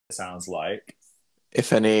sounds like.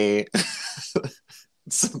 If any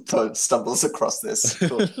stumbles across this.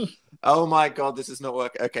 Cool. Oh my god, this is not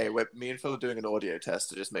working. Okay, me and Phil are doing an audio test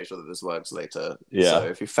to just make sure that this works later. Yeah. So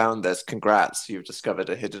if you found this, congrats, you've discovered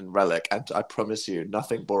a hidden relic, and I promise you,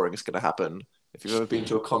 nothing boring is going to happen. If you've ever been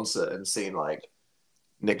to a concert and seen like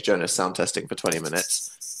Nick Jonas sound testing for 20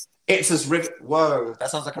 minutes, it's as whoa, that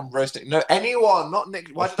sounds like I'm roasting. No, anyone, not Nick.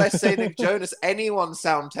 Why did I say Nick Jonas? Anyone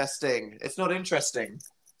sound testing. It's not interesting.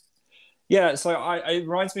 Yeah, so it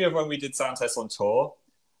reminds me of when we did sound tests on tour,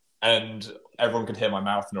 and everyone could hear my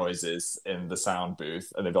mouth noises in the sound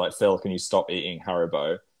booth, and they'd be like, Phil, can you stop eating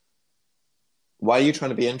Haribo? Why are you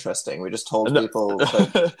trying to be interesting? We just told people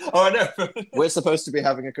that oh, I know. We're supposed to be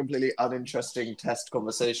having a completely uninteresting test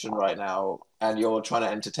conversation right now, and you're trying to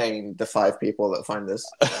entertain the 5 people that find this.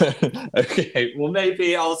 Okay, well,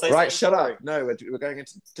 maybe I'll say right, shut up. No, we're going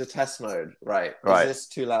into test mode. Right. Is this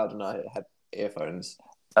too loud in our earphones?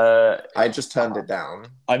 I just turned it down.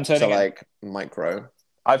 I'm turning to like micro.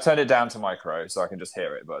 I've turned it down to micro so I can just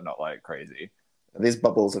hear it, but not like crazy. Are these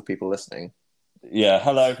bubbles of people listening? Yeah,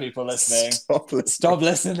 hello, people listening. Stop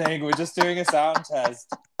listening. We're just doing a sound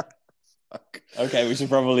test. Okay, we should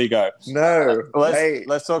probably go. No,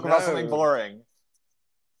 let's talk about something boring.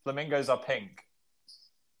 Flamingos are pink.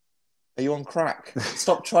 Are you on crack?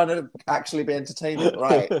 Stop trying to actually be entertaining.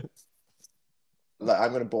 Right. Like, I'm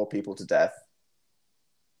going to bore people to death.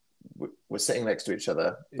 We're sitting next to each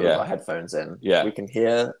other with our headphones in. Yeah. We can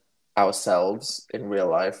hear ourselves in real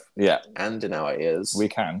life. Yeah. And in our ears. We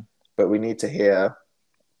can. But we need to hear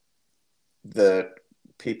the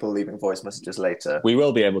people leaving voice messages later. We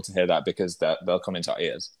will be able to hear that because they'll come into our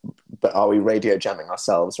ears. But are we radio jamming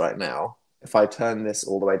ourselves right now? If I turn this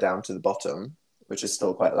all the way down to the bottom, which is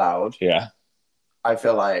still quite loud, I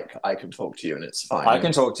feel like I can talk to you and it's fine. I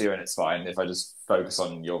can talk to you and it's fine if I just focus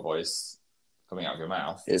on your voice coming out of your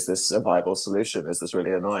mouth. Is this a viable solution? Is this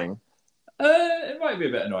really annoying? It might be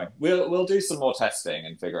a bit annoying. We'll do some more testing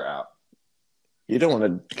and figure it out. You don't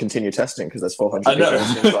want to continue testing because there's 400 people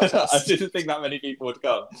listening to our test. I didn't think that many people would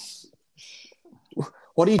come.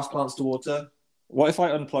 What do you plants to water? What if I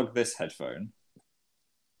unplug this headphone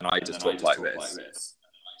and I just talk like this?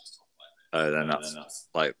 Oh, then that's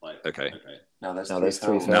like okay. Now there's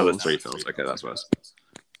 3 fills. Now there's 3 fills. Okay, that's worse.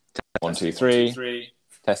 1, 2, 3.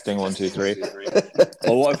 Testing 1, 2, 3.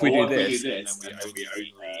 Well, what if we do this?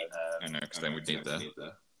 I know, because then we'd need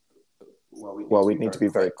the. Well, we'd need to be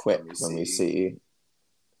very quick when we see.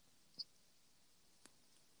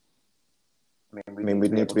 I mean,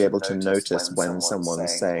 we'd need to be able to notice when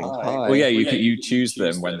someone's saying hi. Well, yeah, you choose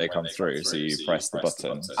them when they come through, so you press the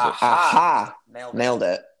button. Aha! Nailed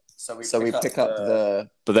it. So we pick up the.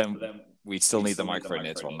 But then we still need the microphone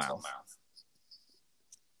near to our mouth.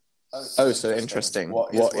 Oh, so interesting.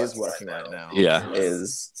 What is working right now?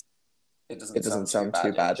 Is it doesn't sound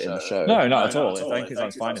too bad in the show. No, not at all. I think it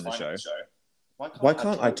sounds fine in the show. Why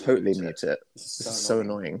can't I totally mute it? This is so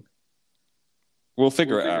annoying. We'll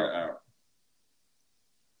figure it out.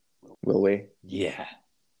 Will we? Yeah.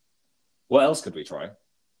 What else could we try?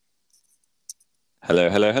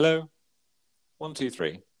 Hello. 1, 2,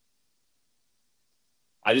 3.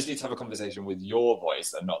 I just need to have a conversation with your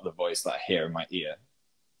voice and not the voice that I hear in my ear.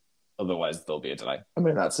 Otherwise, there'll be a delay. I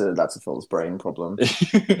mean, that's a Phil's brain problem.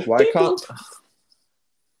 Why can't?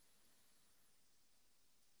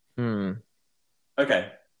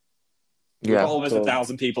 Okay. We've got almost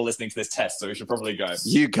 1,000 people listening to this test, so we should probably go.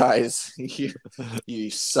 You guys, you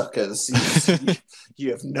suckers, you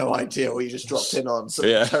have no idea what you just dropped in on.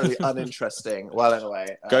 Something totally uninteresting. Well,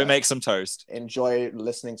 anyway, go make some toast. Enjoy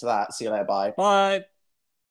listening to that. See you later. Bye. Bye.